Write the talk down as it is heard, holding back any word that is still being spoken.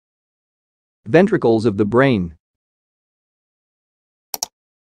Ventricles of the brain.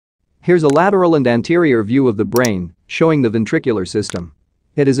 Here's a lateral and anterior view of the brain, showing the ventricular system.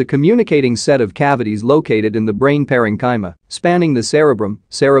 It is a communicating set of cavities located in the brain parenchyma, spanning the cerebrum,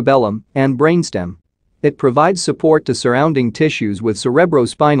 cerebellum, and brainstem. It provides support to surrounding tissues with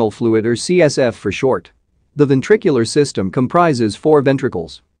cerebrospinal fluid or CSF for short. The ventricular system comprises 4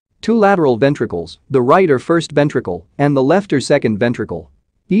 ventricles. 2 lateral ventricles, the right or first ventricle, and the left or second ventricle.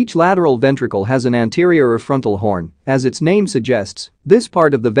 Each lateral ventricle has an anterior or frontal horn. As its name suggests, this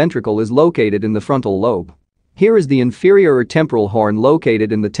part of the ventricle is located in the frontal lobe. Here is the inferior or temporal horn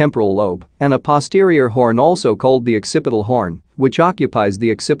located in the temporal lobe, and a posterior horn also called the occipital horn, which occupies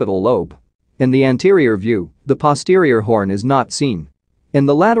the occipital lobe. In the anterior view, the posterior horn is not seen. In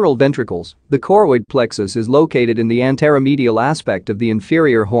the lateral ventricles, the choroid plexus is located in the anteromedial aspect of the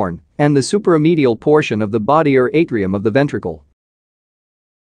inferior horn and the supramedial portion of the body or atrium of the ventricle.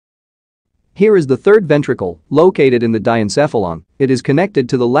 Here is the third ventricle, located in the diencephalon. It is connected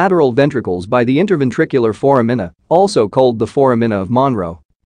to the lateral ventricles by the interventricular foramina, also called the foramina of Monro.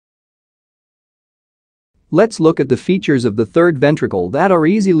 Let's look at the features of the third ventricle that are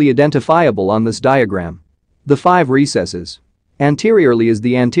easily identifiable on this diagram. The 5 recesses. Anteriorly is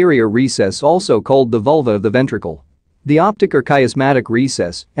the anterior recess, also called the vulva of the ventricle. The optic or chiasmatic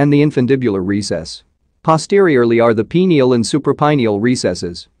recess and the infundibular recess. Posteriorly are the pineal and suprapineal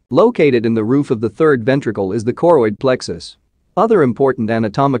recesses. Located in the roof of the third ventricle is the choroid plexus. Other important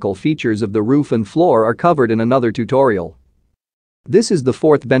anatomical features of the roof and floor are covered in another tutorial. This is the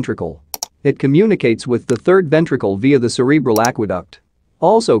fourth ventricle. It communicates with the third ventricle via the cerebral aqueduct,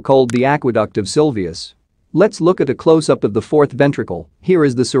 also called the aqueduct of Sylvius. Let's look at a close-up of the fourth ventricle. Here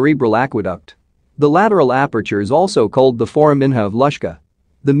is the cerebral aqueduct. The lateral aperture is also called the foramen of Luschka.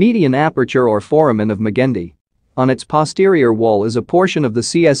 The median aperture or foramen of Magendie. On its posterior wall is a portion of the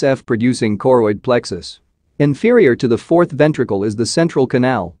CSF producing choroid plexus. Inferior to the fourth ventricle is the central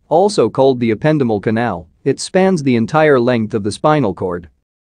canal, also called the ependymal canal. It spans the entire length of the spinal cord.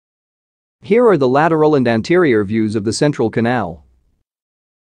 Here are the lateral and anterior views of the central canal.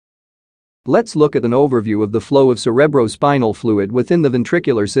 Let's look at an overview of the flow of cerebrospinal fluid within the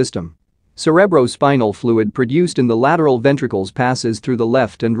ventricular system. Cerebrospinal fluid produced in the lateral ventricles passes through the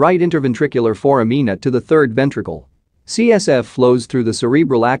left and right interventricular foramina to the third ventricle. CSF flows through the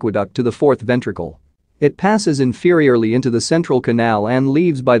cerebral aqueduct to the fourth ventricle. It passes inferiorly into the central canal and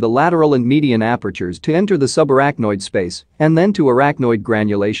leaves by the lateral and median apertures to enter the subarachnoid space and then to arachnoid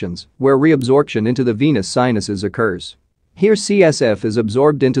granulations, where reabsorption into the venous sinuses occurs. Here CSF is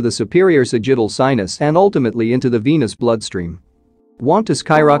absorbed into the superior sagittal sinus and ultimately into the venous bloodstream. Want to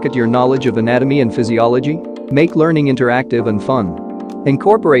skyrocket your knowledge of anatomy and physiology? Make learning interactive and fun.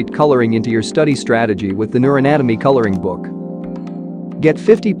 Incorporate coloring into your study strategy with the Neuroanatomy coloring book. Get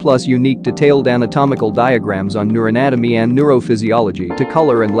 50+ unique detailed anatomical diagrams on neuroanatomy and neurophysiology to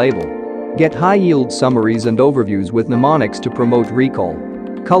color and label. Get high-yield summaries and overviews with mnemonics to promote recall.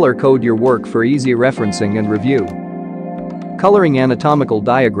 Color code your work for easy referencing and review. Coloring anatomical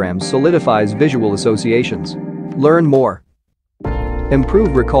diagrams solidifies visual associations. Learn more.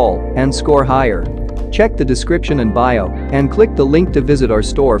 Improve recall and score higher. Check the description and bio and click the link to visit our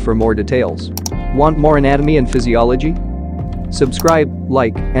store for more details. Want more anatomy and physiology? Subscribe,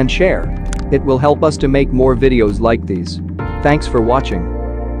 like, and share. It will help us to make more videos like these. Thanks for watching.